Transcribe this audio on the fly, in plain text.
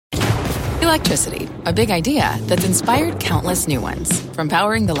Electricity, a big idea that's inspired countless new ones. From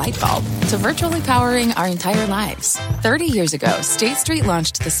powering the light bulb to virtually powering our entire lives. 30 years ago, State Street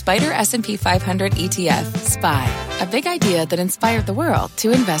launched the Spider S&P 500 ETF, SPY. A big idea that inspired the world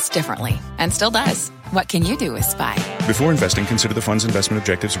to invest differently. And still does. What can you do with SPY? Before investing, consider the fund's investment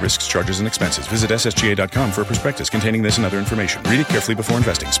objectives, risks, charges, and expenses. Visit ssga.com for a prospectus containing this and other information. Read it carefully before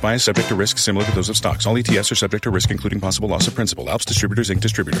investing. SPY is subject to risks similar to those of stocks. All ETFs are subject to risk, including possible loss of principal. Alps Distributors, Inc.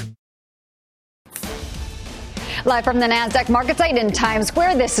 Distributor. Live from the NASDAQ market site in Times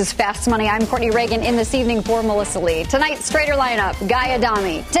Square, this is Fast Money. I'm Courtney Reagan in this evening for Melissa Lee. Tonight's trader lineup, Guy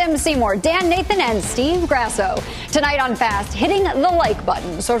Adami, Tim Seymour, Dan Nathan, and Steve Grasso. Tonight on Fast, hitting the like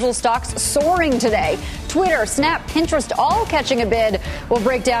button. Social stocks soaring today. Twitter, Snap, Pinterest, all catching a bid. We'll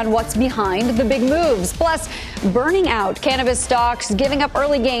break down what's behind the big moves. Plus, burning out cannabis stocks, giving up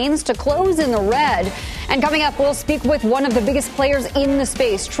early gains to close in the red. And coming up, we'll speak with one of the biggest players in the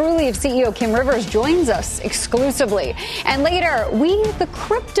space. Trulieve CEO Kim Rivers joins us exclusively. And later, we, the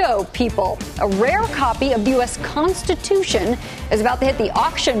crypto people, a rare copy of the U.S. Constitution is about to hit the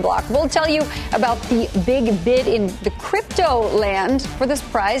auction block. We'll tell you about the big bid in the crypto land for this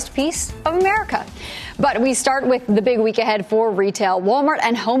prized piece of America. But we start with the big week ahead for retail. Walmart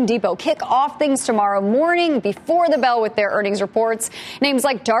and Home Depot kick off things tomorrow morning before the bell with their earnings reports. Names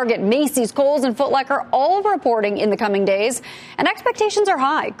like Target, Macy's, Kohl's, and Foot Locker all reporting in the coming days. And expectations are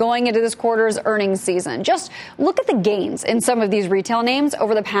high going into this quarter's earnings season. Just look at the gains in some of these retail names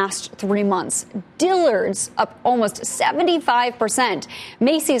over the past 3 months. Dillard's up almost 75%.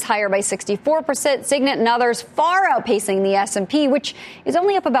 Macy's higher by 64%. Signet and others far outpacing the S&P, which is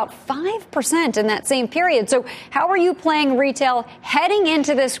only up about 5% in that same period. So how are you playing retail heading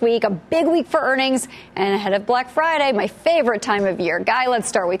into this week, a big week for earnings, and ahead of Black Friday, my favorite time of year? Guy, let's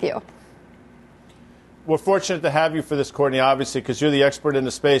start with you. We're fortunate to have you for this, Courtney, obviously, because you're the expert in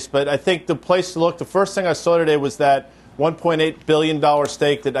the space. But I think the place to look, the first thing I saw today was that $1.8 billion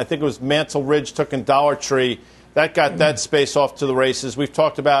stake that I think it was Mantle Ridge took in Dollar Tree. That got that space off to the races. We've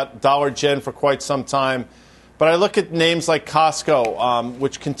talked about Dollar Gen for quite some time. But I look at names like Costco,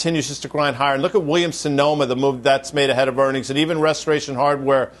 which continues just to grind higher. And look at Williams-Sonoma, the move that's made ahead of earnings. And even Restoration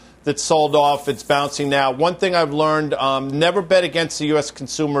Hardware that sold off, it's bouncing now. One thing I've learned, never bet against the U.S.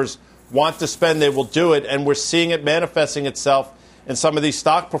 consumers want to spend. They will do it. And we're seeing it manifesting itself in some of these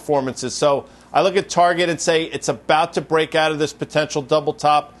stock performances. So I look at Target and say it's about to break out of this potential double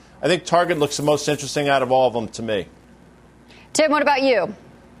top. I think Target looks the most interesting out of all of them to me. Tim, what about you?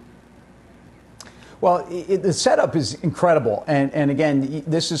 Well, the setup is incredible. And again,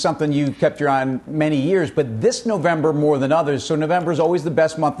 this is something you kept your eye on many years, but this November more than others. So November is always the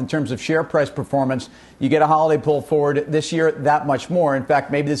best month in terms of share price performance. You get a holiday pull forward this year, that much more. In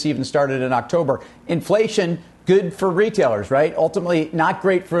fact, maybe this even started in October. Inflation, good for retailers, right? Ultimately, not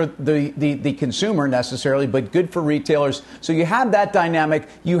great for the consumer necessarily, but good for retailers. So you have that dynamic.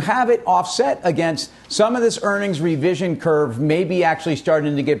 You have it offset against some of this earnings revision curve maybe actually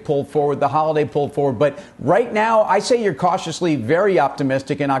starting to get pulled forward, the holiday pulled forward. But right now, I say you're cautiously very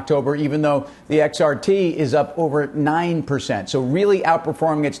optimistic in October, even though the XRT is up over 9%. So really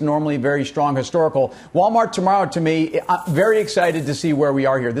outperforming its normally very strong historical. Walmart tomorrow, to me, I'm very excited to see where we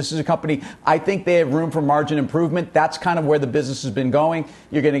are here. This is a company, I think they have room for margin improvement. That's kind of where the business has been going.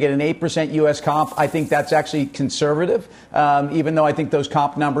 You're going to get an 8% U.S. comp. I think that's actually conservative, even though I think those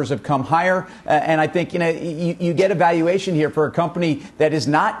comp numbers have come higher. And I think, you get a valuation here for a company that is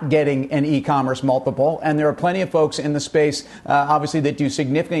not getting an e-commerce multiple. And there are plenty of folks in the space, obviously, that do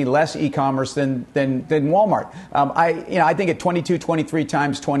significantly less e-commerce than Walmart. I think at 22, 23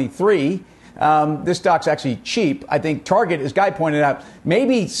 times 23, this stock's actually cheap. I think Target, as Guy pointed out,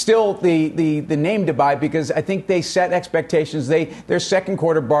 maybe still the name to buy because I think they set expectations. Their second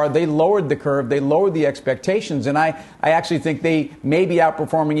quarter bar, they lowered the curve. They lowered the expectations. And I actually think they may be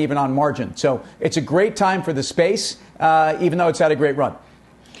outperforming even on margin. So it's a great time for the space, even though it's had a great run.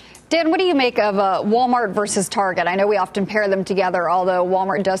 Dan, what do you make of Walmart versus Target? I know we often pair them together, although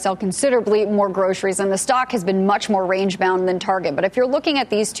Walmart does sell considerably more groceries, and the stock has been much more range-bound than Target. But if you're looking at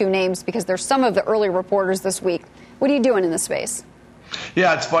these two names, because they're some of the early reporters this week, what are you doing in this space?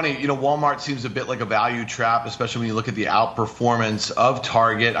 Yeah, it's funny. Walmart seems a bit like a value trap, especially when you look at the outperformance of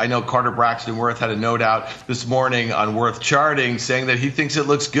Target. I know Carter Braxton Worth had a note out this morning on Worth Charting saying that he thinks it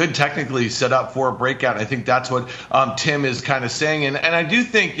looks good technically set up for a breakout. I think that's what Tim is kind of saying. And I do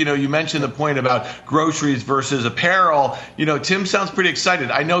think, you mentioned the point about groceries versus apparel. Tim sounds pretty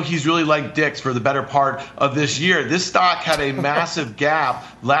excited. I know he's really liked Dick's for the better part of this year. This stock had a massive gap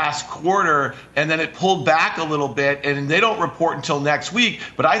last quarter, and then it pulled back a little bit, and they don't report until next next week.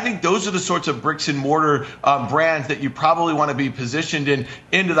 But I think those are the sorts of bricks and mortar brands that you probably want to be positioned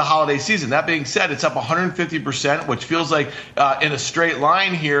into the holiday season. That being said, it's up 150%, which feels like in a straight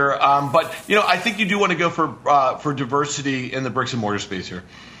line here. But I think you do want to go for diversity in the bricks and mortar space here.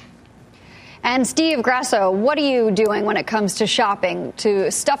 And Steve Grasso, what are you doing when it comes to shopping, to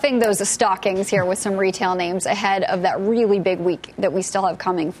stuffing those stockings here with some retail names ahead of that really big week that we still have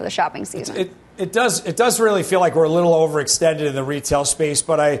coming for the shopping season? It does really feel like we're a little overextended in the retail space,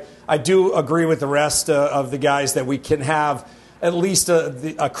 but I do agree with the rest of the guys that we can have at least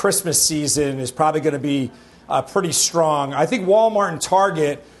a Christmas season is probably going to be pretty strong. I think Walmart and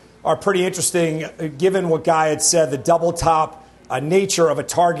Target are pretty interesting, given what Guy had said, the double top nature of a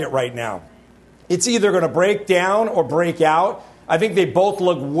Target right now. It's either going to break down or break out. I think they both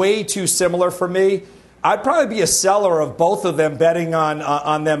look way too similar for me. I'd probably be a seller of both of them, betting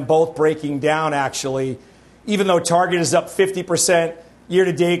on them both breaking down, actually, even though Target is up 50% year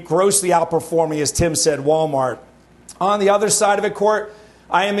to date, grossly outperforming, as Tim said, Walmart. On the other side of it, Court,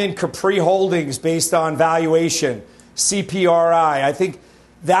 I am in Capri Holdings based on valuation, CPRI. I think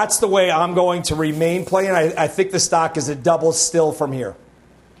that's the way I'm going to remain playing. I think the stock is a double still from here.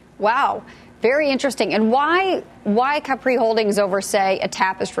 Wow. Very interesting. And why Capri Holdings over, say, a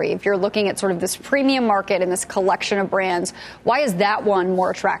Tapestry? If you're looking at sort of this premium market and this collection of brands, why is that one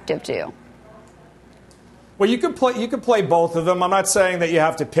more attractive to you? Well, you could play both of them. I'm not saying that you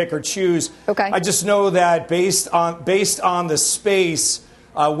have to pick or choose. Okay. I just know that based on the space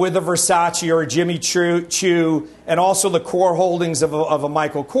with a Versace or a Jimmy Choo and also the core holdings of a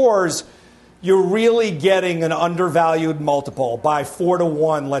Michael Kors, you're really getting an undervalued multiple by 4 to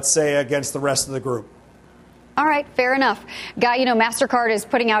 1, let's say, against the rest of the group. All right, fair enough. Guy, MasterCard is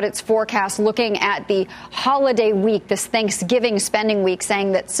putting out its forecast looking at the holiday week, this Thanksgiving spending week,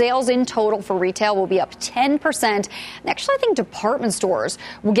 saying that sales in total for retail will be up 10%. And actually, I think department stores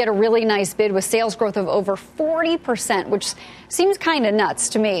will get a really nice bid with sales growth of over 40%, which seems kind of nuts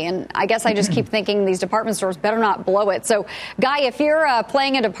to me. And I guess I just keep thinking these department stores better not blow it. So, Guy, if you're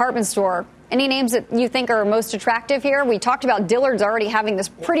playing a department store, any names that you think are most attractive here? We talked about Dillard's already having this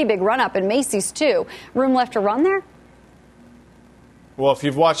pretty big run-up, and Macy's, too. Room left to run there? Well, if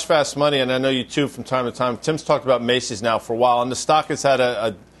you've watched Fast Money, and I know you, too, from time to time, Tim's talked about Macy's now for a while, and the stock has had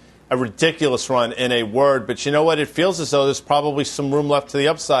a ridiculous run in a word. But you know what? It feels as though there's probably some room left to the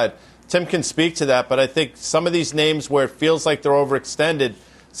upside. Tim can speak to that, but I think some of these names where it feels like they're overextended,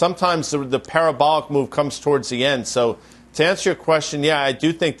 sometimes the parabolic move comes towards the end. So to answer your question, yeah, I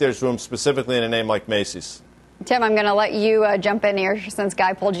do think there's room specifically in a name like Macy's. Tim, I'm going to let you jump in here since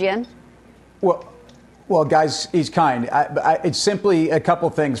Guy pulled you in. Well, guys, he's kind. It's simply a couple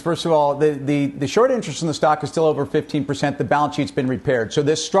things. First of all, the short interest in the stock is still over 15%. The balance sheet's been repaired. So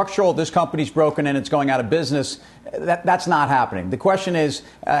this company's broken and it's going out of business. That's not happening. The question is,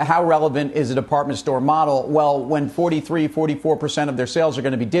 how relevant is a department store model? Well, when 44% of their sales are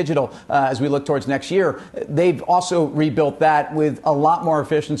going to be digital as we look towards next year, they've also rebuilt that with a lot more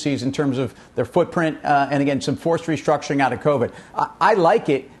efficiencies in terms of their footprint and, again, some forced restructuring out of COVID. I like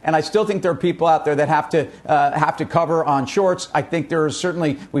it, and I still think there are people out there that have to cover on shorts. I think there is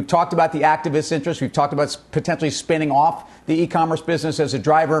certainly, we've talked about the activist interest. We've talked about potentially spinning off the e-commerce business as a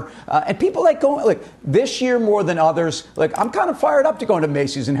driver. And people like going, like, this year more than others, like, I'm kind of fired up to go into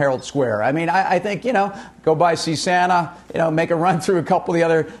Macy's and Herald Square. I mean, I think, go by, see Santa, make a run through a couple of the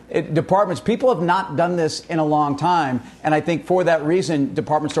other departments. People have not done this in a long time. And I think for that reason,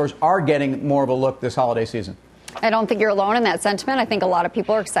 department stores are getting more of a look this holiday season. I don't think you're alone in that sentiment. I think a lot of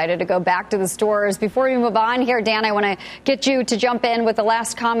people are excited to go back to the stores. Before we move on here, Dan, I want to get you to jump in with the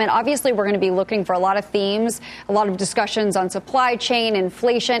last comment. Obviously, we're going to be looking for a lot of themes, a lot of discussions on supply chain,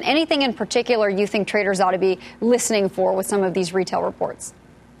 inflation, anything in particular you think traders ought to be listening for with some of these retail reports.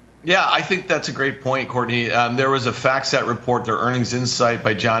 Yeah, I think that's a great point, Courtney. There was a FactSet report, their earnings insight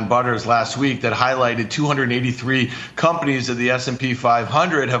by John Butters last week that highlighted 283 companies of the S&P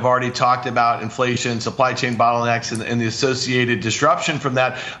 500 have already talked about inflation, supply chain bottlenecks, and the associated disruption from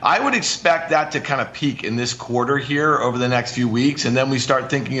that. I would expect that to kind of peak in this quarter here over the next few weeks, and then we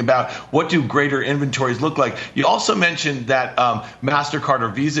start thinking about what do greater inventories look like. You also mentioned that MasterCard or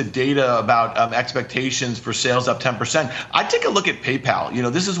Visa data about expectations for sales up 10%. I'd take a look at PayPal.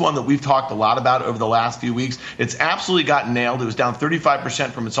 This is one that we've talked a lot about over the last few weeks. It's absolutely gotten nailed. It was down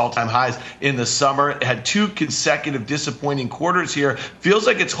 35% from its all-time highs in the summer. It had 2 consecutive disappointing quarters here. Feels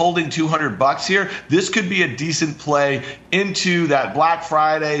like it's holding $200 here. This could be a decent play into that Black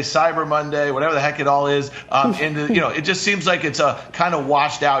Friday, Cyber Monday, whatever the heck it all is. It just seems like it's a kind of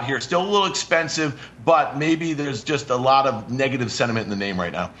washed out here. Still a little expensive, but maybe there's just a lot of negative sentiment in the name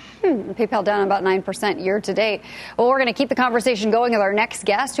right now. PayPal down about 9% year to date. Well, we're going to keep the conversation going with our next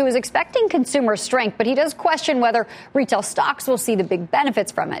guest, who is expecting consumer strength, but he does question whether retail stocks will see the big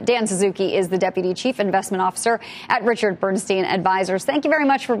benefits from it. Dan Suzuki is the Deputy Chief Investment Officer at Richard Bernstein Advisors. Thank you very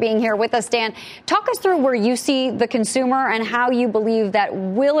much for being here with us, Dan. Talk us through where you see the consumer and how you believe that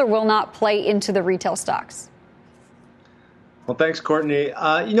will or will not play into the retail stocks. Well, thanks, Courtney.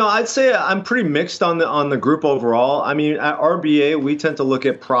 I'd say I'm pretty mixed on the group overall. I mean, at RBA, we tend to look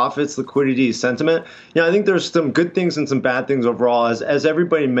at profits, liquidity, sentiment. I think there's some good things and some bad things overall. As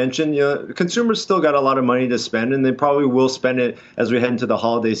everybody mentioned, consumers still got a lot of money to spend, and they probably will spend it as we head into the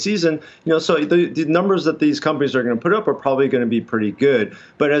holiday season. So the numbers that these companies are going to put up are probably going to be pretty good.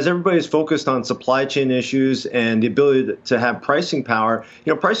 But as everybody's focused on supply chain issues and the ability to have pricing power,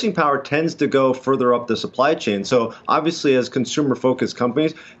 pricing power tends to go further up the supply chain. So obviously, as consumer-focused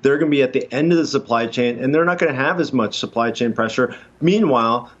companies, they're going to be at the end of the supply chain, and they're not going to have as much supply chain pressure.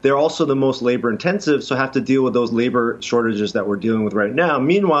 Meanwhile, they're also the most labor-intensive, so have to deal with those labor shortages that we're dealing with right now.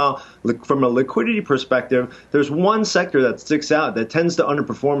 Meanwhile, from a liquidity perspective, there's one sector that sticks out that tends to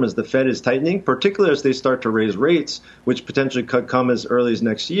underperform as the Fed is tightening, particularly as they start to raise rates, which potentially could come as early as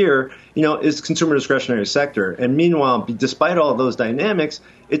next year, is consumer discretionary sector. And meanwhile, despite all of those dynamics,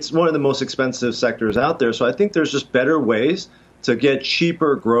 it's one of the most expensive sectors out there. So I think there's just better ways to get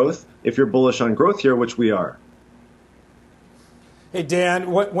cheaper growth if you're bullish on growth here, which we are. Hey, Dan,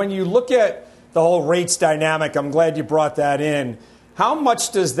 when you look at the whole rates dynamic, I'm glad you brought that in. How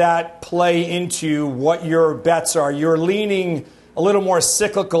much does that play into what your bets are? You're leaning a little more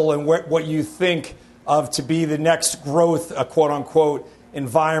cyclical in what you think of to be the next growth, quote unquote,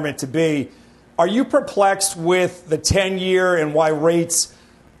 environment to be. Are you perplexed with the 10-year and why rates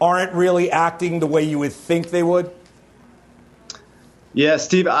aren't really acting the way you would think they would? Yeah,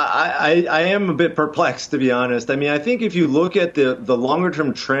 Steve, I am a bit perplexed, to be honest. I mean, I think if you look at the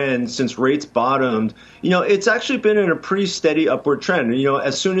longer-term trend since rates bottomed, it's actually been in a pretty steady upward trend.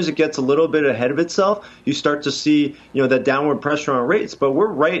 As soon as it gets a little bit ahead of itself, you start to see, that downward pressure on rates. But we're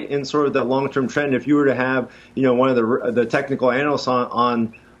right in sort of that long-term trend. If you were to have, one of the technical analysts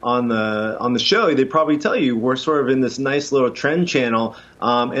on the show, they'd probably tell you we're sort of in this nice little trend channel,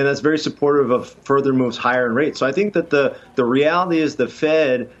 and that's very supportive of further moves higher in rates. So I think that the reality is the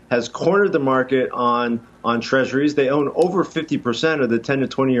Fed has cornered the market on treasuries. They own over 50% of the 10 to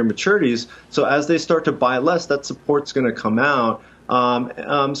 20-year maturities. So as they start to buy less, that support's going to come out.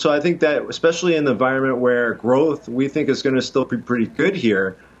 So I think that especially in the environment where growth we think is going to still be pretty good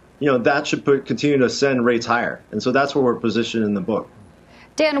here, that should continue to send rates higher. And so that's where we're positioned in the book.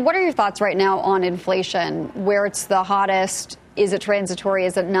 Dan, what are your thoughts right now on inflation, where it's the hottest? Is it transitory?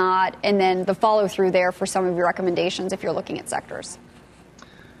 Is it not? And then the follow through there for some of your recommendations if you're looking at sectors.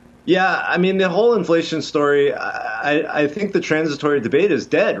 Yeah, I mean, the whole inflation story, I think the transitory debate is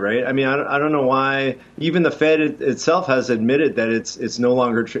dead, right? I mean, I don't know why even the Fed itself has admitted that it's no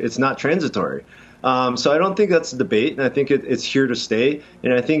longer, it's not transitory. So I don't think that's a debate, and I think it's here to stay.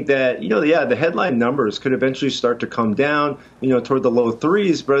 And I think that, the headline numbers could eventually start to come down, toward the low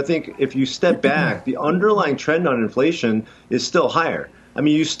threes. But I think if you step back, the underlying trend on inflation is still higher. I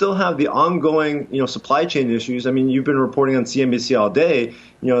mean, you still have the ongoing, supply chain issues. I mean, you've been reporting on CNBC all day,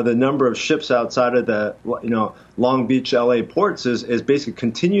 the number of ships outside of the, Long Beach, LA ports is basically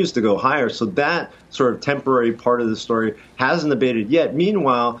continues to go higher. So that sort of temporary part of the story hasn't abated yet.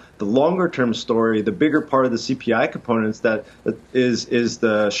 Meanwhile, the longer term story, the bigger part of the CPI components that is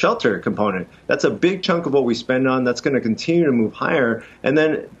the shelter component. That's a big chunk of what we spend on. That's going to continue to move higher. And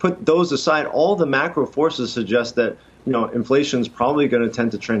then put those aside, all the macro forces suggest that inflation is probably going to tend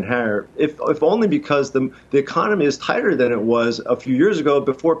to trend higher, if only because the economy is tighter than it was a few years ago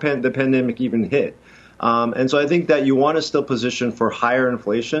before the pandemic even hit. And so I think that you want to still position for higher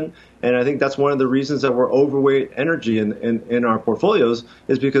inflation. And I think that's one of the reasons that we're overweight energy in our portfolios,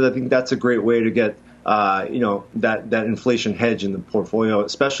 is because I think that's a great way to get that inflation hedge in the portfolio,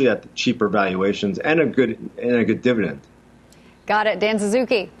 especially at the cheaper valuations and a good dividend. Got it. Dan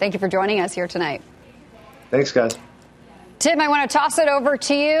Suzuki, thank you for joining us here tonight. Thanks, guys. Tim, I want to toss it over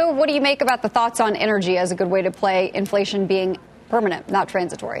to you. What do you make about the thoughts on energy as a good way to play inflation being permanent, not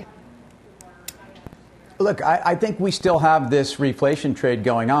transitory? Look, I think we still have this reflation trade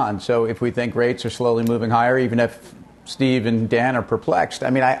going on. So if we think rates are slowly moving higher, even if Steve and Dan are perplexed. I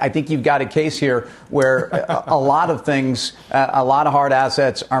mean, I think you've got a case here where a lot of things, a lot of hard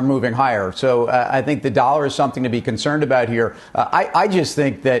assets are moving higher. So I think the dollar is something to be concerned about here. I just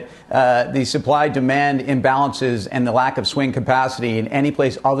think that the supply-demand imbalances and the lack of swing capacity in any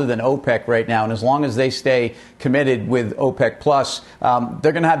place other than OPEC right now, and as long as they stay committed with OPEC Plus,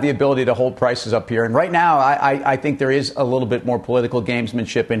 they're going to have the ability to hold prices up here. And right now, I think there is a little bit more political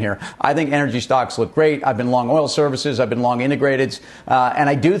gamesmanship in here. I think energy stocks look great. I've been long oil services. I've been long integrateds. And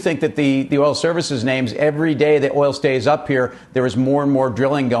I do think that the oil services names, every day that oil stays up here, there is more and more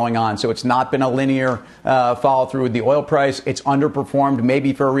drilling going on. So it's not been a linear follow through with the oil price. It's underperformed,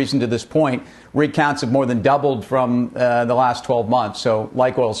 maybe for a reason to this point. Rig counts have more than doubled from the last 12 months. So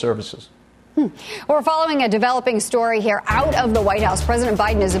like oil services. We're following a developing story here out of the White House. President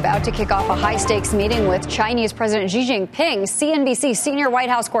Biden is about to kick off a high-stakes meeting with Chinese President Xi Jinping. CNBC senior White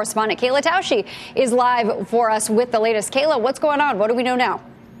House correspondent Kayla Tausche is live for us with the latest. Kayla, what's going on? What do we know now?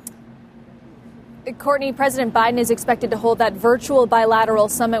 Courtney, President Biden is expected to hold that virtual bilateral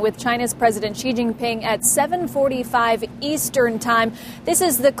summit with China's President Xi Jinping at 7:45 Eastern time. This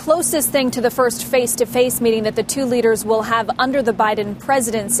is the closest thing to the first face-to-face meeting that the two leaders will have under the Biden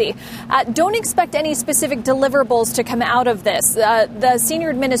presidency. Don't expect any specific deliverables to come out of this. The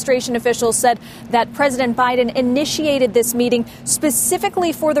senior administration officials said that President Biden initiated this meeting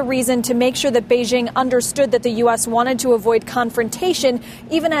specifically for the reason to make sure that Beijing understood that the U.S. wanted to avoid confrontation,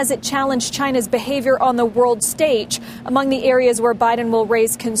 even as it challenged China's behavior on the world stage. Among the areas where Biden will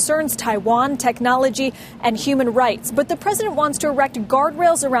raise concerns, Taiwan, technology, and human rights. But the president wants to erect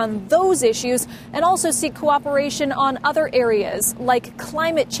guardrails around those issues and also seek cooperation on other areas like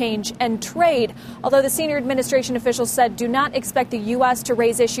climate change and trade. Although the senior administration officials said do not expect the U.S. to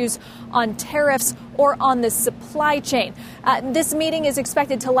raise issues on tariffs or on the supply chain. This meeting is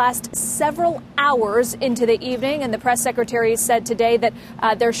expected to last several hours into the evening, and the press secretary said today that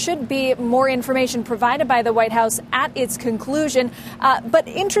there should be more information provided by the White House at its conclusion. But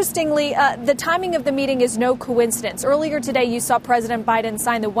interestingly, the timing of the meeting is no coincidence. Earlier today, you saw President Biden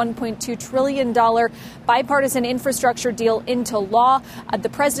sign the $1.2 trillion bipartisan infrastructure deal into law. The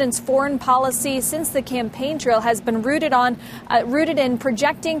president's foreign policy since the campaign trail has been rooted in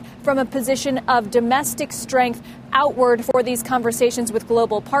projecting from a position of domestic strength outward for these conversations with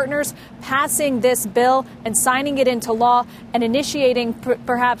global partners. Passing this bill and signing it into law and initiating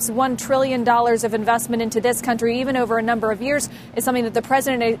perhaps $1 trillion of investment into this country, even over a number of years, is something that the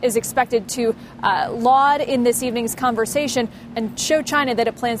president is expected to laud in this evening's conversation and show China that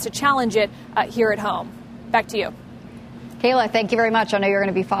it plans to challenge it here at home. Back to you. Kayla, thank you very much. I know you're going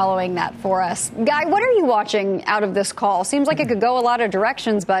to be following that for us. Guy, what are you watching out of this call? Seems like it could go a lot of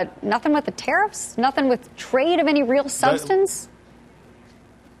directions, but nothing with the tariffs, nothing with trade of any real substance?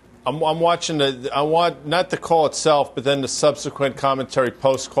 I'm watching I want not the call itself, but then the subsequent commentary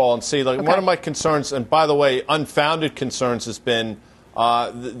post-call and see. One of my concerns, and by the way, unfounded concerns, has been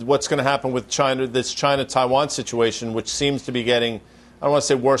what's going to happen with China, this China-Taiwan situation, which seems to be getting, I don't want to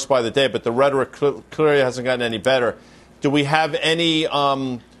say worse by the day, but the rhetoric clearly hasn't gotten any better. Do we have any,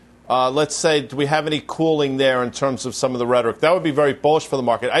 do we have any cooling there in terms of some of the rhetoric? That would be very bullish for the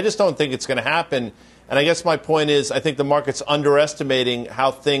market. I just don't think it's going to happen. And I guess my point is I think the market's underestimating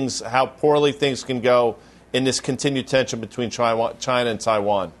how poorly things can go in this continued tension between China and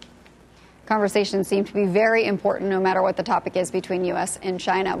Taiwan. Conversations seem to be very important no matter what the topic is between U.S. and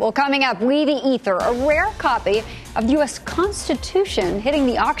China. Well, coming up, We the Ether, a rare copy of the U.S. Constitution hitting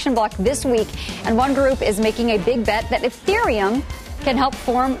the auction block this week. And one group is making a big bet that Ethereum can help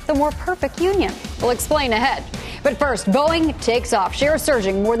form the more perfect union. We'll explain ahead. But first, Boeing takes off. Shares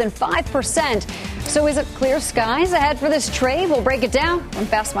surging more than 5%. So is it clear skies ahead for this trade? We'll break it down when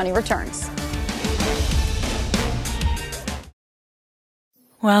Fast Money returns.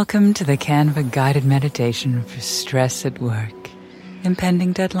 Welcome to the Canva guided meditation for stress at work.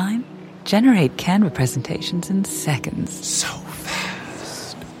 Impending deadline? Generate Canva presentations in seconds. So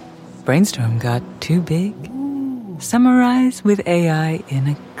fast. Brainstorm got too big? Summarize with AI in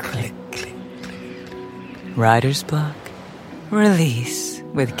a click. Writer's block? Release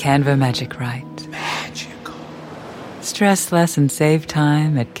with Canva Magic Write. Magical. Stress less and save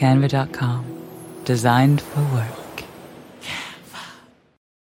time at canva.com. Designed for work.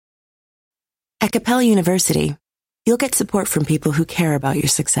 At Capella University, you'll get support from people who care about your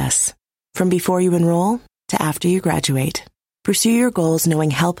success. From before you enroll to after you graduate, pursue your goals knowing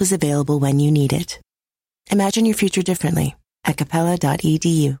help is available when you need it. Imagine your future differently at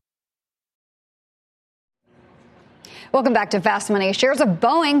capella.edu. Welcome back to Fast Money. Shares of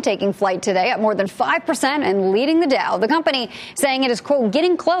Boeing taking flight today, up more than 5% and leading the Dow. The company saying it is, quote,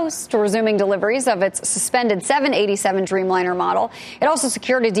 getting close to resuming deliveries of its suspended 787 Dreamliner model. It also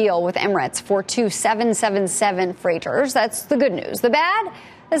secured a deal with Emirates for 2 777 freighters. That's the good news. The bad?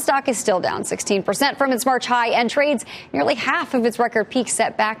 The stock is still down 16% from its March high and trades nearly half of its record peak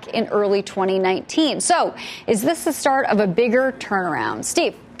set back in early 2019. So is this the start of a bigger turnaround?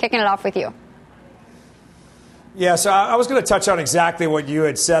 Steve, kicking it off with you. Yeah, so I was going to touch on exactly what you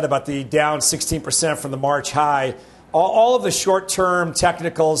had said about the down 16% from the March high. All of the short-term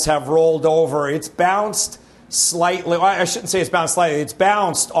technicals have rolled over. It's bounced slightly. Well, I shouldn't say it's bounced slightly. It's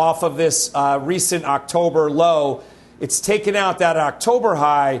bounced off of this recent October low. It's taken out that October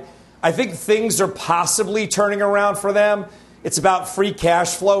high. I think things are possibly turning around for them. It's about free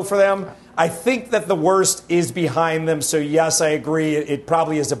cash flow for them. I think that the worst is behind them. So, yes, I agree. It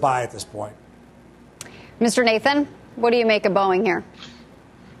probably is a buy at this point. Mr. Nathan, what do you make of Boeing here?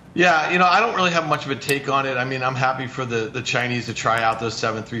 Yeah, I don't really have much of a take on it. I mean, I'm happy for the Chinese to try out those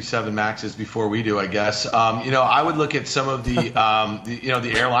 737 Maxes before we do, I guess. I would look at some of the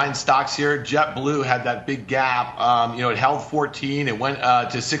airline stocks here. JetBlue had that big gap. It held 14. It went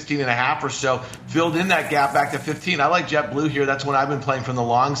to 16 and a half or so, filled in that gap back to 15. I like JetBlue here. That's when I've been playing from the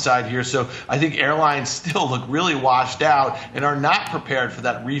long side here. So I think airlines still look really washed out and are not prepared for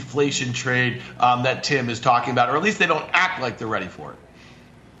that reflation trade that Tim is talking about, or at least they don't act like they're ready for it.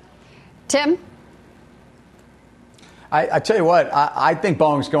 Tim? I tell you what, I think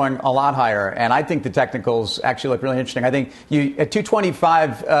Boeing's going a lot higher, and I think the technicals actually look really interesting. I think at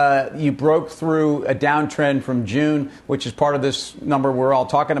 225, you broke through a downtrend from June, which is part of this number we're all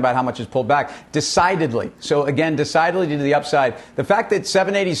talking about, how much is pulled back. Decidedly. So, again, decidedly to the upside. The fact that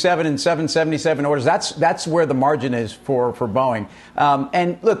 787 and 777 orders, that's where the margin is for Boeing.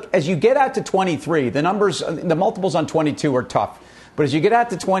 And, look, as you get out to 23, the multiples on 22 are tough. But as you get out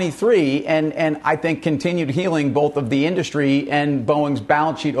to 23 and I think continued healing both of the industry and Boeing's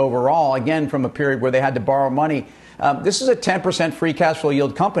balance sheet overall, again, from a period where they had to borrow money, this is a 10% free cash flow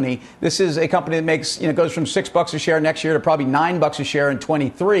yield company. This is a company that makes, goes from $6 a share next year to probably $9 a share in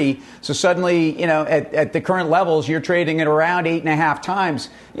 23. So suddenly, at the current levels, you're trading at around 8.5 times.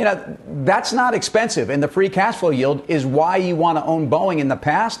 That's not expensive. And the free cash flow yield is why you want to own Boeing in the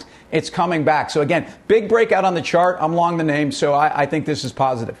past. It's coming back. So, again, big breakout on the chart. I'm long the name, so I think this is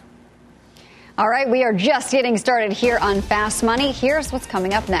positive. All right, we are just getting started here on Fast Money. Here's what's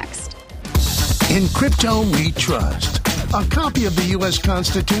coming up next. In crypto, we trust. A copy of the U.S.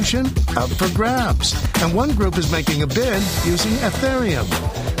 Constitution up for grabs. And one group is making a bid using Ethereum.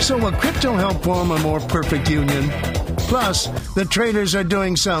 So will crypto help form a more perfect union? Plus, the traders are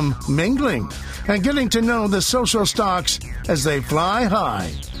doing some mingling and getting to know the social stocks as they fly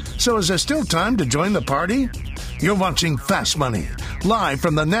high. So is there still time to join the party? You're watching Fast Money, live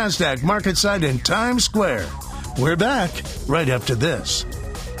from the NASDAQ market site in Times Square. We're back right after this.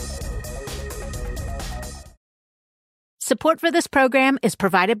 Support for this program is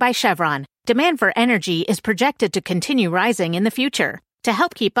provided by Chevron. Demand for energy is projected to continue rising in the future. To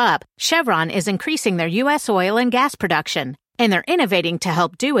help keep up, Chevron is increasing their U.S. oil and gas production, and they're innovating to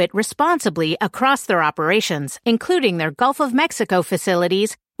help do it responsibly across their operations, including their Gulf of Mexico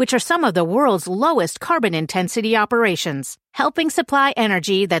facilities, which are some of the world's lowest carbon intensity operations, helping supply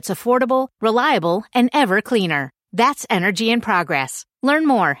energy that's affordable, reliable, and ever cleaner. That's energy in progress. Learn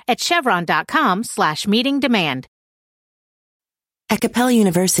more at chevron.com/meeting demand. At Capella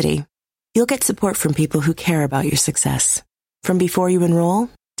University, you'll get support from people who care about your success. From before you enroll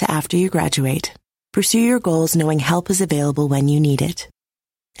to after you graduate, pursue your goals knowing help is available when you need it.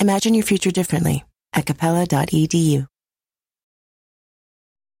 Imagine your future differently at capella.edu.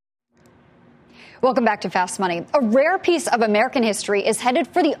 Welcome back to Fast Money. A rare piece of American history is headed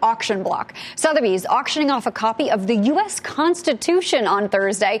for the auction block. Sotheby's auctioning off a copy of the U.S. Constitution on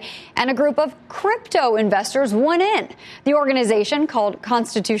Thursday, and a group of crypto investors won in. The organization, called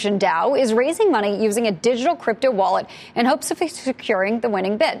Constitution DAO, is raising money using a digital crypto wallet in hopes of securing the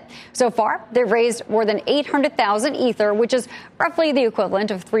winning bid. So far, they've raised more than 800,000 Ether, which is roughly the equivalent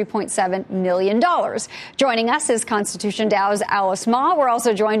of $3.7 million. Joining us is Constitution DAO's Alice Ma. We're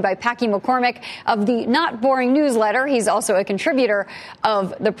also joined by Packy McCormick of the Not Boring newsletter. He's also a contributor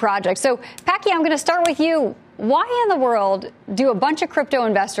of the project. So, Packy, I'm going to start with you. Why in the world do a bunch of crypto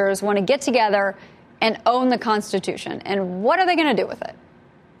investors want to get together and own the Constitution? And what are they going to do with it?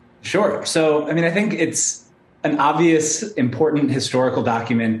 Sure. So, I think it's an obvious, important historical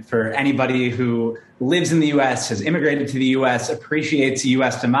document for anybody who lives in the U.S., has immigrated to the U.S., appreciates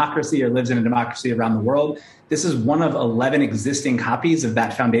U.S. democracy, or lives in a democracy around the world. This is one of 11 existing copies of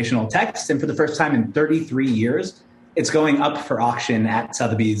that foundational text. And for the first time in 33 years, It's going up for auction at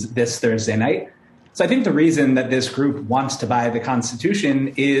Sotheby's this Thursday night. So I think the reason that this group wants to buy the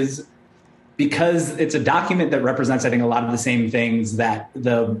Constitution is because it's a document that represents, I think, a lot of the same things that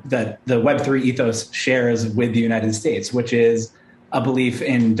the Web3 ethos shares with the United States, which is a belief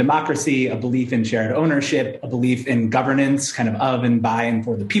in democracy, a belief in shared ownership, a belief in governance kind of and by and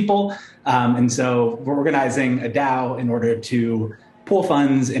for the people. And so we're organizing a DAO in order to pool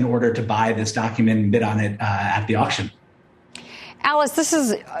funds in order to buy this document and bid on it at the auction. Alice, this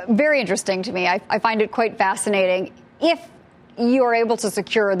is very interesting to me. I find it quite fascinating. If you are able to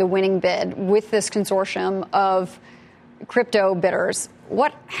secure the winning bid with this consortium of crypto bidders,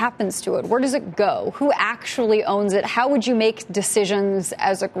 what happens to it? Where does it go? Who actually owns it? How would you make decisions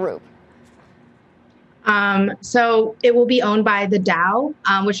as a group? So it will be owned by the DAO,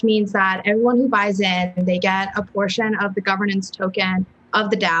 which means that everyone who buys in, they get a portion of the governance token of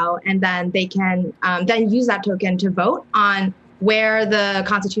the DAO, and then they can then use that token to vote on where the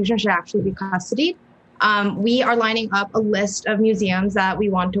Constitution should actually be custodied. We are lining up a list of museums that we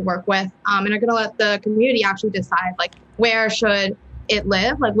want to work with, and are going to let the community actually decide, like, where should it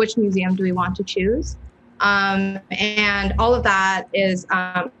live? Like, which museum do we want to choose? And all of that is,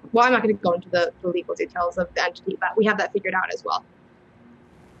 well, I'm not going to go into the legal details of the entity, but we have that figured out as well.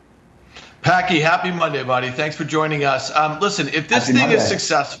 Packy, happy Monday, buddy. Thanks for joining us. Listen, if this thing is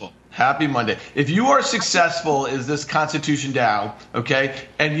successful, happy Monday. If you are successful as this Constitution DAO, okay,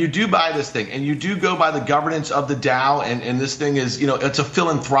 and you do buy this thing and you do go by the governance of the DAO, and this thing is, it's a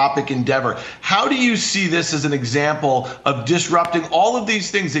philanthropic endeavor. How do you see this as an example of disrupting all of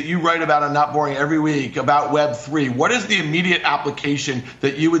these things that you write about on Not Boring every week about Web3? What is the immediate application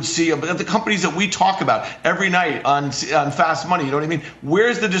that you would see of the companies that we talk about every night on Fast Money? You know what I mean?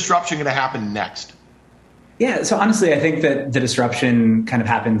 Where's the disruption going to happen next? Yeah, so honestly, I think that the disruption kind of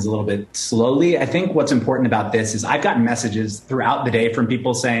happens a little bit slowly. I think what's important about this is I've gotten messages throughout the day from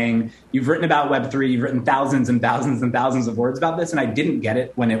people saying, you've written about Web3, you've written thousands and thousands and thousands of words about this, and I didn't get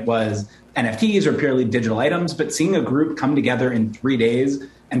it when it was NFTs or purely digital items, but seeing a group come together in 3 days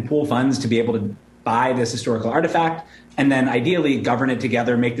and pool funds to be able to buy this historical artifact, and then ideally govern it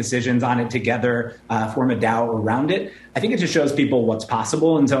together, make decisions on it together, form a DAO around it. I think it just shows people what's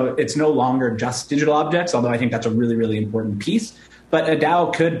possible. And so it's no longer just digital objects, although I think that's a really, really important piece. But a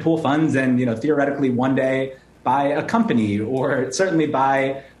DAO could pool funds and, theoretically one day buy a company or certainly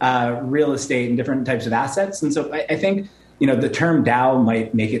buy real estate and different types of assets. And so I think, the term DAO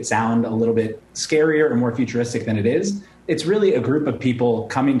might make it sound a little bit scarier or more futuristic than it is. It's really a group of people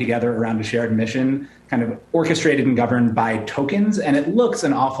coming together around a shared mission, kind of orchestrated and governed by tokens. And it looks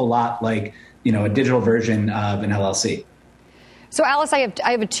an awful lot like, a digital version of an LLC. So, Alice, I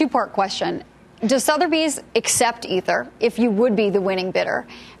have a two-part question. Does Sotheby's accept Ether if you would be the winning bidder?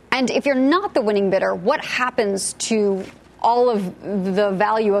 And if you're not the winning bidder, what happens to all of the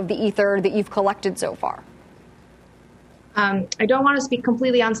value of the Ether that you've collected so far? I don't want to speak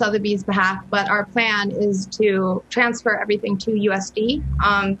completely on Sotheby's behalf, but our plan is to transfer everything to USD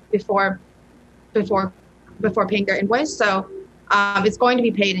before paying their invoice. So it's going to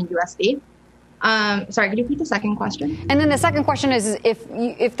be paid in USD. Sorry, could you repeat the second question? And then the second question is,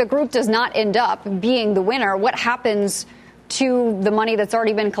 if the group does not end up being the winner, what happens to the money that's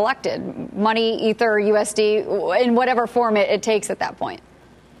already been collected? Money, Ether, USD, in whatever form it takes at that point.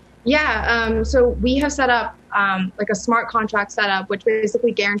 Yeah, so we have set up like a smart contract setup, which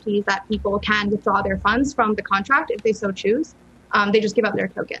basically guarantees that people can withdraw their funds from the contract if they so choose. They just give up their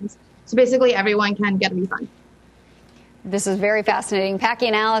tokens. So basically everyone can get a refund. This is very fascinating. Packy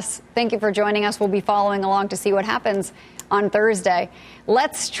and Alice, thank you for joining us. We'll be following along to see what happens on Thursday.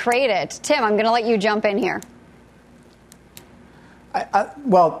 Let's trade it. Tim, I'm going to let you jump in here.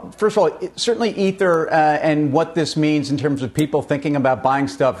 Well, first of all, certainly Ether and what this means in terms of people thinking about buying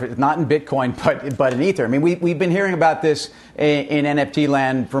stuff, not in Bitcoin, but in Ether. I mean, we've been hearing about this in NFT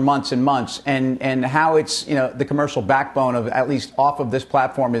land for months and months, and how it's, the commercial backbone of, at least off of this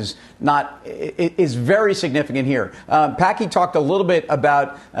platform, is very significant here. Packy talked a little bit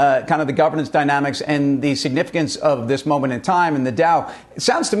about kind of the governance dynamics and the significance of this moment in time and the DAO. It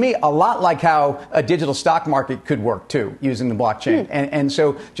sounds to me a lot like how a digital stock market could work too, using the blockchain. And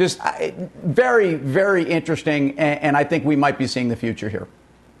so just very, very interesting. And I think we might be seeing the future here.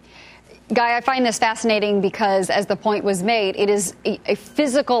 Guy, I find this fascinating because, as the point was made, it is a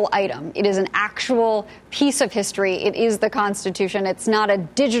physical item. It is an actual piece of history. It is the Constitution. It's not a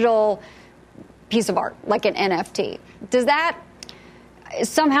digital piece of art like an NFT. Does that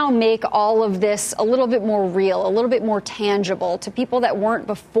somehow make all of this a little bit more real, a little bit more tangible to people that weren't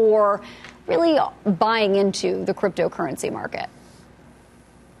before really buying into the cryptocurrency market?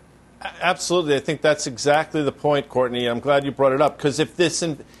 Absolutely. I think that's exactly the point, Courtney. I'm glad you brought it up, because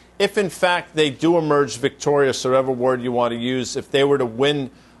if in fact they do emerge victorious, or whatever word you want to use, if they were to win,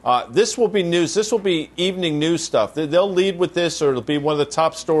 this will be news. This will be evening news stuff. They'll lead with this, or it'll be one of the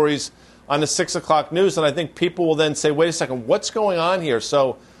top stories on the 6 o'clock news. And I think people will then say, wait a second, what's going on here?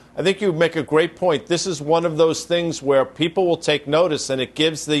 So I think you make a great point. This is one of those things where people will take notice, and it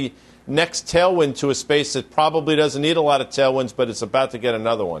gives the next tailwind to a space that probably doesn't need a lot of tailwinds, but it's about to get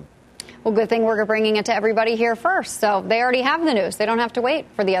another one. Well, good thing we're bringing it to everybody here first. So they already have the news. They don't have to wait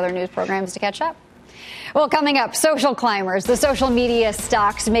for the other news programs to catch up. Well, coming up, social climbers, the social media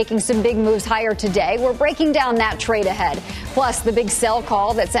stocks making some big moves higher today. We're breaking down that trade ahead. Plus, the big sell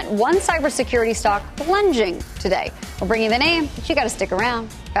call that sent one cybersecurity stock plunging today. We'll bring you the name, but you got to stick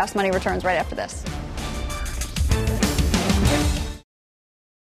around. Fast Money returns right after this.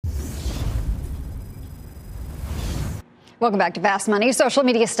 Welcome back to Fast Money. Social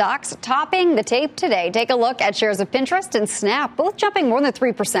media stocks topping the tape today. Take a look at shares of Pinterest and Snap, both jumping more than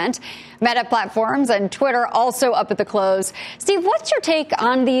 3%. Meta platforms and Twitter also up at the close. Steve, what's your take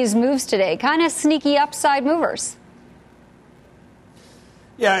on these moves today? Kind of sneaky upside movers.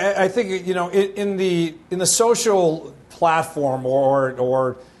 Yeah, I think, in the social platform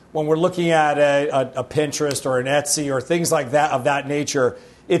or when we're looking at a Pinterest or an Etsy or things like that of that nature,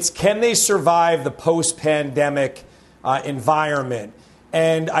 it's can they survive the post-pandemic environment?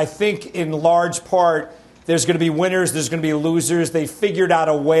 And I think in large part, there's going to be winners, there's going to be losers. They figured out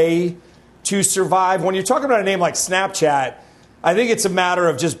a way to survive. When you're talking about a name like Snapchat, I think it's a matter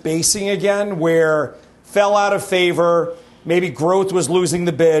of just basing again, where fell out of favor, maybe growth was losing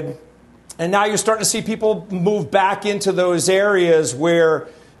the bid. And now you're starting to see people move back into those areas where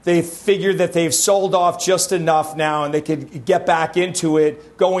they figured that they've sold off just enough now and they could get back into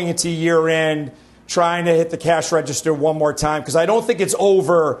it going into year end, trying to hit the cash register one more time, because I don't think it's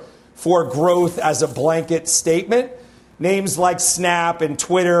over for growth as a blanket statement. Names like Snap and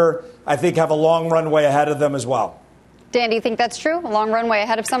Twitter, I think, have a long runway ahead of them as well. Dan, do you think that's true? A long runway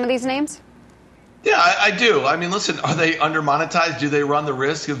ahead of some of these names? Yeah, I do. I mean, listen, are they under-monetized? Do they run the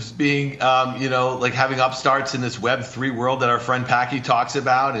risk of being, like having upstarts in this Web3 world that our friend Packy talks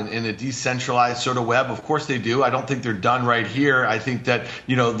about in a decentralized sort of web? Of course they do. I don't think they're done right here. I think that,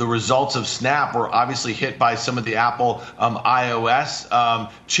 the results of Snap were obviously hit by some of the Apple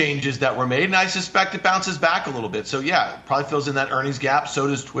iOS changes that were made, and I suspect it bounces back a little bit. So, yeah, it probably fills in that earnings gap. So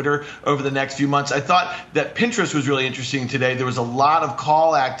does Twitter over the next few months. I thought that Pinterest was really interesting today. There was a lot of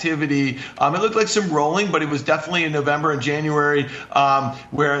call activity. It looked like some rolling, but it was definitely in November and January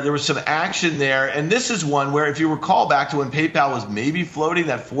where there was some action there. And this is one where, if you recall back to when PayPal was maybe floating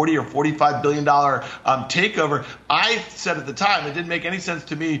that $40 or $45 billion takeover, I said at the time it didn't make any sense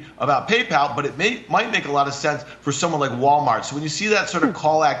to me about PayPal, but it might make a lot of sense for someone like Walmart. So when you see that sort of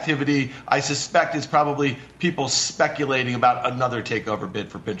call activity, I suspect it's probably people speculating about another takeover bid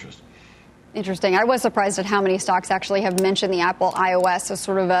for Pinterest. Interesting. I was surprised at how many stocks actually have mentioned the Apple iOS as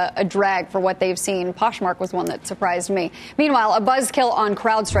sort of a drag for what they've seen. Poshmark was one that surprised me. Meanwhile, a buzzkill on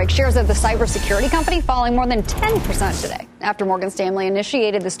CrowdStrike. Shares of the cybersecurity company falling more than 10% today after Morgan Stanley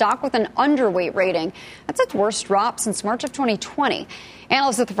initiated the stock with an underweight rating. That's its worst drop since March of 2020.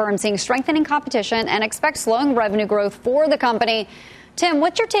 Analysts at the firm seeing strengthening competition and expect slowing revenue growth for the company. Tim,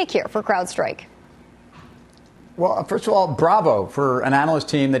 what's your take here for CrowdStrike? Well, first of all, bravo for an analyst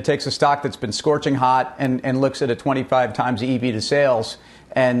team that takes a stock that's been scorching hot and looks at a 25 times EV to sales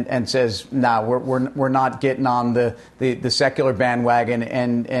and says, no, we're not getting on the secular bandwagon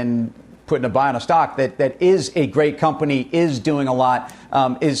and putting a buy on a stock that is a great company, is doing a lot,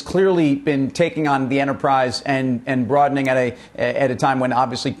 is clearly been taking on the enterprise and broadening at a time when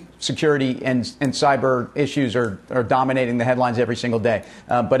obviously security and cyber issues are dominating the headlines every single day.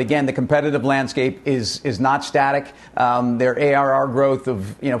 But again, the competitive landscape is not static. Their ARR growth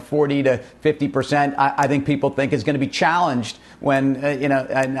of 40 to 50%, I think people think is going to be challenged when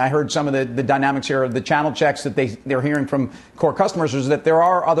and I heard some of the dynamics here of the channel checks that they're hearing from core customers is that there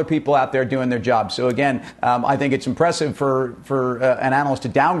are other people out there doing their job. So again, I think it's impressive for an analyst to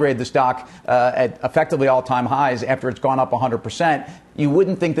downgrade the stock at effectively all-time highs after it's gone up 100%. You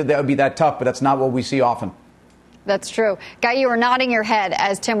wouldn't think that would be that tough, but that's not what we see often. That's true. Guy, you were nodding your head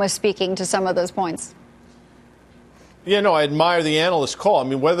as Tim was speaking to some of those points. Yeah, no, I admire the analyst call. I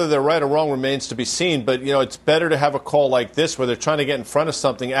mean, whether they're right or wrong remains to be seen. But, it's better to have a call like this where they're trying to get in front of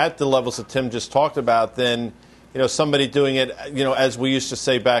something at the levels that Tim just talked about than, somebody doing it, as we used to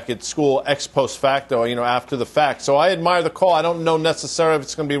say back at school, ex post facto, after the fact. So I admire the call. I don't know necessarily if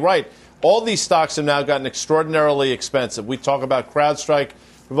it's going to be right. All these stocks have now gotten extraordinarily expensive. We talk about CrowdStrike.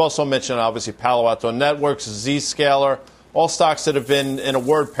 We've also mentioned, obviously, Palo Alto Networks, Zscaler. all stocks that have been, in a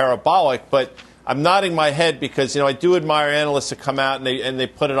word, parabolic. But I'm nodding my head because, I do admire analysts that come out and they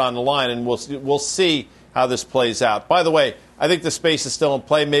put it on the line, and we'll see how this plays out. By the way, I think the space is still in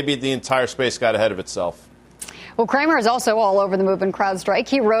play. Maybe the entire space got ahead of itself. Well, Cramer is also all over the move in CrowdStrike.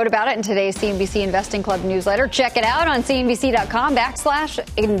 He wrote about it in today's CNBC Investing Club newsletter. Check it out on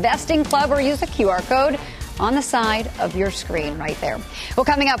cnbc.com/investing club or use the QR code on the side of your screen right there. Well,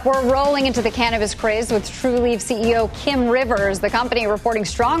 coming up, we're rolling into the cannabis craze with TrueLeaf CEO Kim Rivers. The company reporting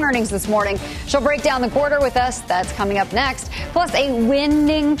strong earnings this morning. She'll break down the quarter with us. That's coming up next. Plus, a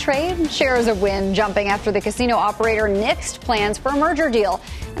winning trade. Shares of Wynn jumping after the casino operator nixed plans for a merger deal.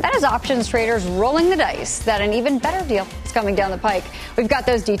 And that is options traders rolling the dice that an even better deal is coming down the pike. We've got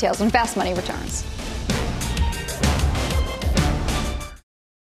those details when Fast Money returns.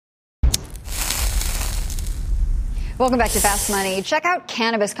 Welcome back to Fast Money. Check out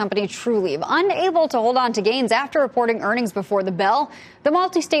cannabis company TrueLeaf. Unable to hold on to gains after reporting earnings before the bell, the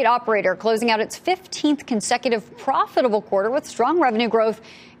multi-state operator closing out its 15th consecutive profitable quarter with strong revenue growth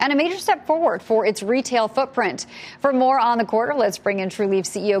and a major step forward for its retail footprint. For more on the quarter, let's bring in TrueLeaf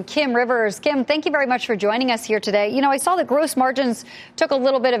CEO Kim Rivers. Kim, thank you very much for joining us here today. I saw that gross margins took a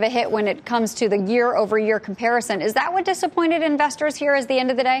little bit of a hit when it comes to the year-over-year comparison. Is that what disappointed investors here at the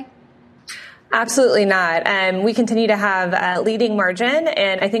end of the day? Absolutely not. We continue to have leading margin,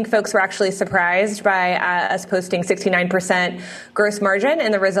 and I think folks were actually surprised by us posting 69% gross margin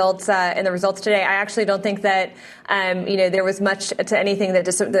in the results today. I actually don't think that there was much to anything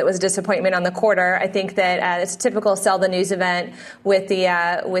that was disappointment on the quarter. I think that it's a typical sell the news event with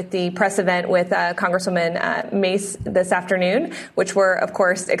the press event with Congresswoman Mace this afternoon, which we're of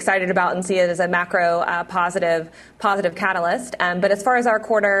course excited about and see it as a macro positive catalyst. But as far as our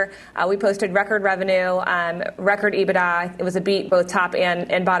quarter, we posted record revenue, record EBITDA. It was a beat both top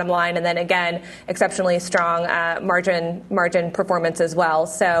and bottom line, and then again exceptionally strong margin performance as well.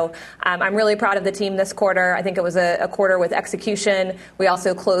 So I'm really proud of the team this quarter. I think it was a quarter with execution. We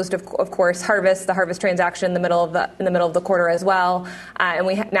also closed, of course, the Harvest transaction in the middle of the quarter as well, and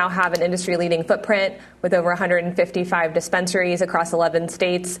we now have an industry-leading footprint with over 155 dispensaries across 11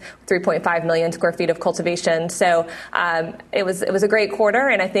 states, 3.5 million square feet of cultivation. So it was a great quarter,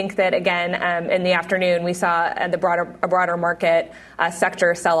 and I think that again in the afternoon we saw a broader market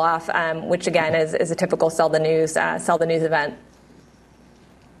sector sell off, which again is a typical sell the news event.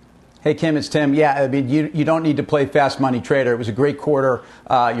 Hey, Kim, it's Tim. Yeah, I mean, you don't need to play fast money trader. It was a great quarter.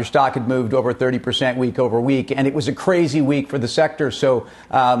 Your stock had moved over 30% week over week, and it was a crazy week for the sector. So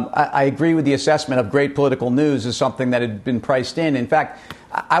I agree with the assessment of great political news is something that had been priced in. In fact,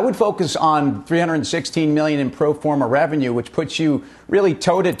 I would focus on $316 million in pro forma revenue, which puts you really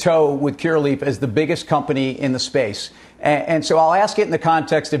toe-to-toe with Curaleaf as the biggest company in the space. And so I'll ask it in the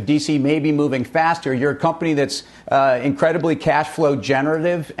context of DC maybe moving faster. You're a company that's incredibly cash flow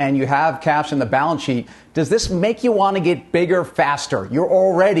generative, and you have cash in the balance sheet. Does this make you want to get bigger faster? You're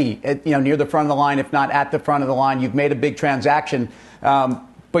already near the front of the line, if not at the front of the line. You've made a big transaction,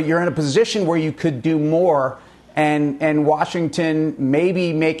 but you're in a position where you could do more, and Washington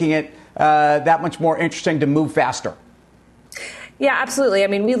maybe making it that much more interesting to move faster. Yeah, absolutely. I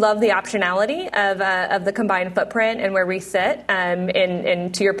mean, we love the optionality of the combined footprint and where we sit.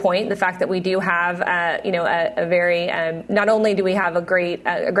 And to your point, the fact that we do have, a very, not only do we have a great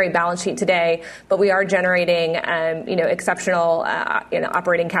balance sheet today, but we are generating, exceptional,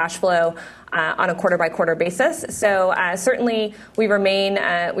 operating cash flow on a quarter-by-quarter basis. So certainly we remain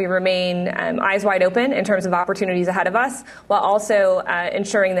eyes wide open in terms of opportunities ahead of us, while also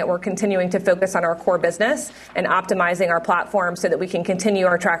ensuring that we're continuing to focus on our core business and optimizing our platform so that we can continue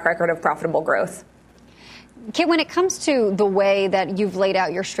our track record of profitable growth. Kim, when it comes to the way that you've laid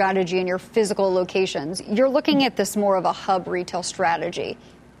out your strategy and your physical locations, you're looking at this more of a hub retail strategy.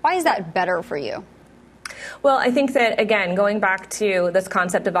 Why is that better for you? Well, I think that, again, going back to this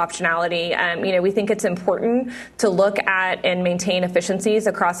concept of optionality, we think it's important to look at and maintain efficiencies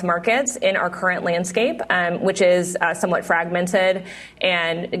across markets in our current landscape, which is somewhat fragmented,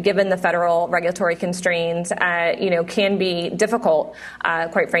 and given the federal regulatory constraints, can be difficult,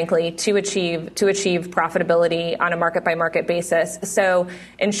 quite frankly, to achieve profitability on a market-by-market basis. So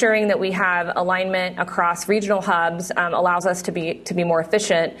ensuring that we have alignment across regional hubs allows us to be more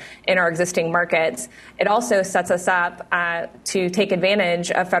efficient in our existing markets. It also sets us up to take advantage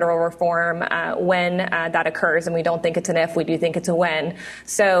of federal reform when that occurs, and we don't think it's an if, we do think it's a when.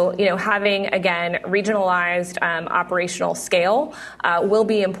 So, having, again, regionalized operational scale will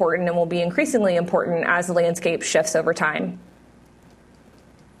be important and will be increasingly important as the landscape shifts over time.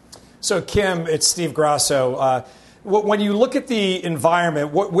 So, Kim, it's Steve Grasso. when you look at the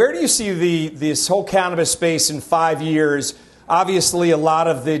environment, where do you see this whole cannabis space in 5 years? Obviously, a lot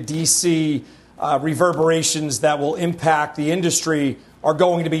of the D.C. Reverberations that will impact the industry are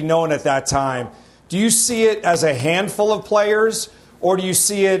going to be known at that time. Do you see it as a handful of players, or do you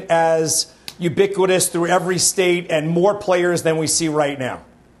see it as ubiquitous through every state and more players than we see right now?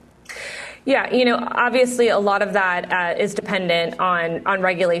 Yeah, obviously a lot of that is dependent on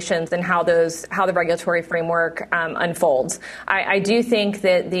regulations and how the regulatory framework unfolds. I do think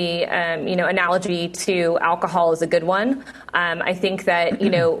that the analogy to alcohol is a good one. I think that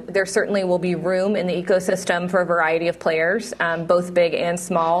there certainly will be room in the ecosystem for a variety of players, both big and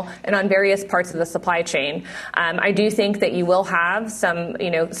small, and on various parts of the supply chain. I do think that you will have some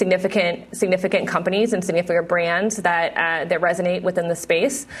significant companies and significant brands that resonate within the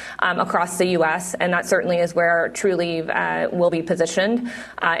space across the U.S., and that certainly is where Trulieve will be positioned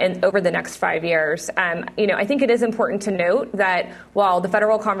over the next 5 years. I think it is important to note that while the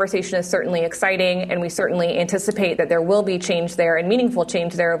federal conversation is certainly exciting, and we certainly anticipate that there will be change there and meaningful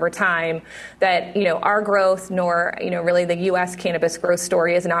change there over time, that our growth nor really the U.S. cannabis growth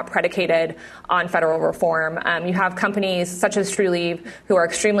story is not predicated on federal reform. You have companies such as Trulieve who are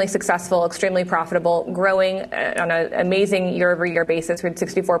extremely successful, extremely profitable, growing on an amazing year-over-year basis. We had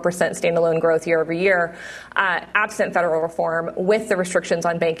 64% standalone growth year over year, absent federal reform, with the restrictions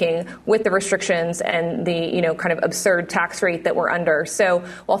on banking, with the restrictions and the kind of absurd tax rate that we're under. So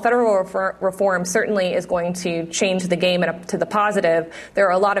while federal reform certainly is going to change the game and up to the positive, there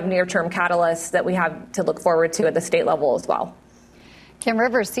are a lot of near-term catalysts that we have to look forward to at the state level as well. Kim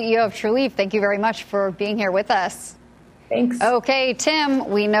Rivers, CEO of Trulieve, thank you very much for being here with us. Thanks. Okay, Tim,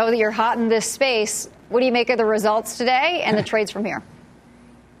 we know that you're hot in this space. What do you make of the results today and the trades from here?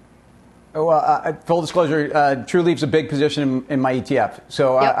 Well, full disclosure, Trulieve's a big position in my ETF,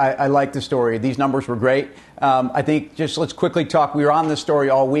 so yep. I like the story. These numbers were great. I think just let's quickly talk. We were on this story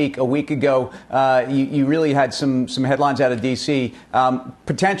all week. A week ago, you really had some headlines out of D.C.,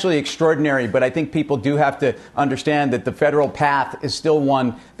 potentially extraordinary, but I think people do have to understand that the federal path is still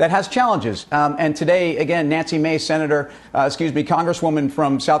one that has challenges. And today, again, Nancy Mace, Congresswoman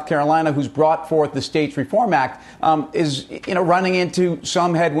from South Carolina, who's brought forth the States Reform Act, is running into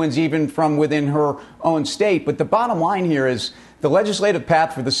some headwinds even from within her own state. But the bottom line here is the legislative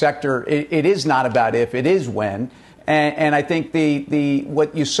path for the sector, it is not about if, it is when. And I think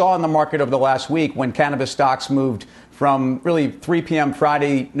what you saw in the market over the last week when cannabis stocks moved from really 3 p.m.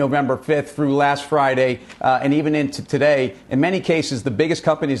 Friday, November 5th through last Friday and even into today, in many cases, the biggest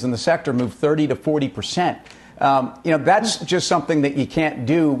companies in the sector moved 30 to 40%. That's just something that you can't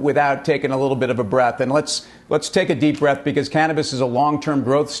do without taking a little bit of a breath. And let's take a deep breath, because cannabis is a long-term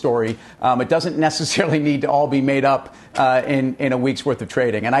growth story. It doesn't necessarily need to all be made up in a week's worth of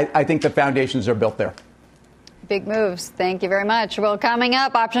trading. And I think the foundations are built there. Big moves. Thank you very much. Well, coming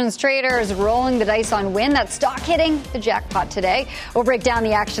up, options traders rolling the dice on Wynn. That stock hitting the jackpot today. We'll break down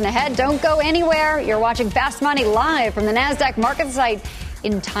the action ahead. Don't go anywhere. You're watching Fast Money live from the NASDAQ market site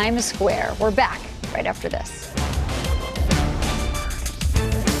in Times Square. We're back right after this.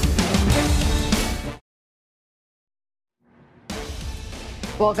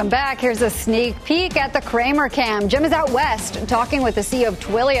 Welcome back. Here's a sneak peek at the Kramer Cam. Jim is out west talking with the CEO of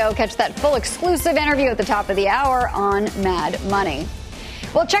Twilio. Catch that full exclusive interview at the top of the hour on Mad Money.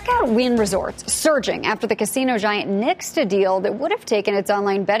 Well, check out Wynn Resorts, surging after the casino giant nixed a deal that would have taken its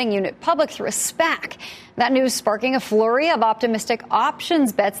online betting unit public through a SPAC. That news sparking a flurry of optimistic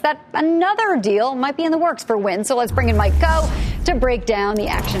options bets that another deal might be in the works for Wynn. So let's bring in Mike Coe to break down the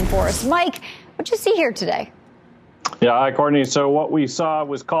action for us. Mike, what'd you see here today? Yeah, hi, Courtney. So what we saw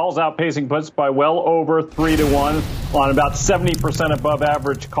was calls outpacing puts by well over 3-1 on about 70% above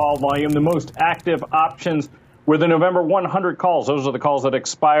average call volume. The most active options were the November 100 calls. Those are the calls that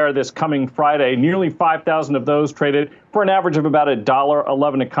expire this coming Friday. Nearly 5,000 of those traded for an average of about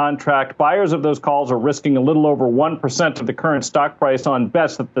 $1.11 a contract. Buyers of those calls are risking a little over 1% of the current stock price on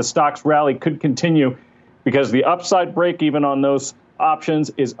bets that the stock's rally could continue, because the upside break even on those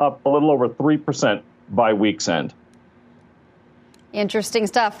options is up a little over 3% by week's end. Interesting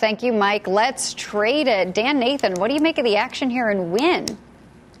stuff. Thank you, Mike. Let's trade it. Dan Nathan, what do you make of the action here in Wynn?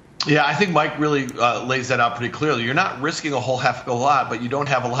 Yeah, I think Mike really lays that out pretty clearly. You're not risking a whole heck of a lot, but you don't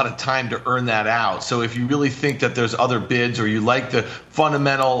have a lot of time to earn that out. So if you really think that there's other bids, or you like the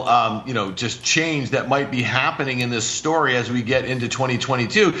fundamental, just change that might be happening in this story as we get into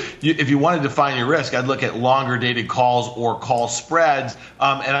 2022, if you wanted to define your risk, I'd look at longer dated calls or call spreads.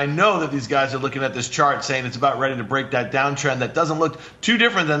 And I know that these guys are looking at this chart saying it's about ready to break that downtrend. That doesn't look too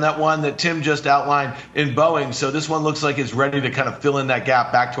different than that one that Tim just outlined in Boeing. So this one looks like it's ready to kind of fill in that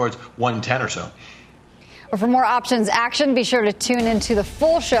gap back towards 110 or so. But for more options action, be sure to tune into the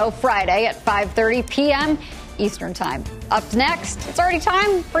full show Friday at 5:30 p.m. Eastern Time. Up next, it's already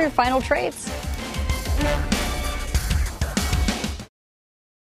time for your final trades.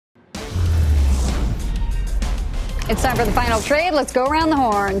 It's time for the final trade. Let's go around the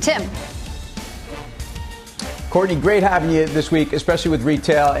horn. Tim. Courtney, great having you this week, especially with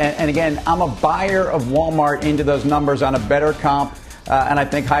retail. And again, I'm a buyer of Walmart into those numbers on a better comp. And I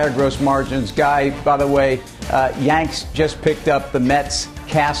think higher gross margins. Guy, by the way, Yanks just picked up the Mets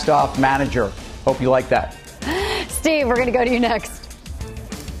cast-off manager. Hope you like that. Steve, we're going to go to you next.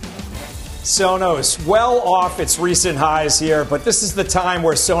 Sonos, well off its recent highs here, but this is the time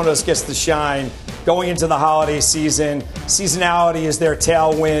where Sonos gets to shine. Going into the holiday season, seasonality is their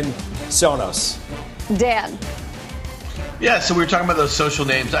tailwind. Sonos. Dan. Yeah, so we were talking about those social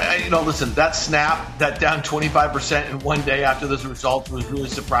names. Listen, that Snap, that down 25% in one day after those results was really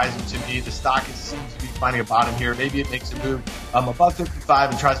surprising to me. The stock seems to be finding a bottom here. Maybe it makes a move above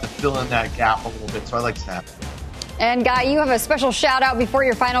 55 and tries to fill in that gap a little bit. So I like Snap. And Guy, you have a special shout out before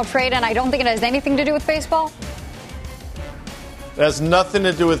your final trade, and I don't think it has anything to do with baseball. It has nothing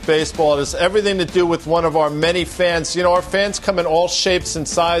to do with baseball. It has everything to do with one of our many fans. You know, our fans come in all shapes and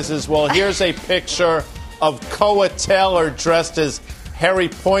sizes. Well, here's a picture of Koa Taylor dressed as Harry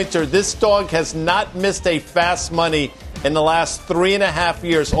Pointer. This dog has not missed a Fast Money in the last 3.5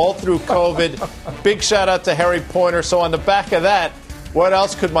 years, all through COVID. Big shout out to Harry Pointer. So on the back of that, what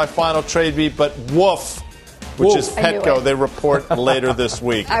else could my final trade be but Woof, which is Petco. They report later this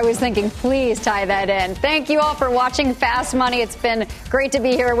week. I was thinking, please tie that in. Thank you all for watching Fast Money. It's been great to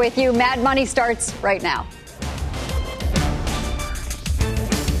be here with you. Mad Money starts right now.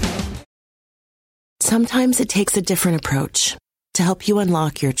 Sometimes it takes a different approach to help you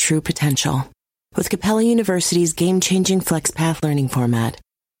unlock your true potential. With Capella University's game-changing FlexPath learning format,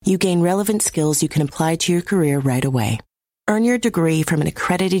 you gain relevant skills you can apply to your career right away. Earn your degree from an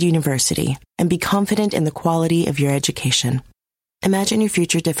accredited university and be confident in the quality of your education. Imagine your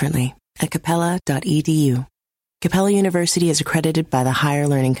future differently at capella.edu. Capella University is accredited by the Higher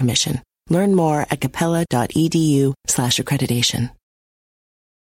Learning Commission. Learn more at capella.edu/accreditation.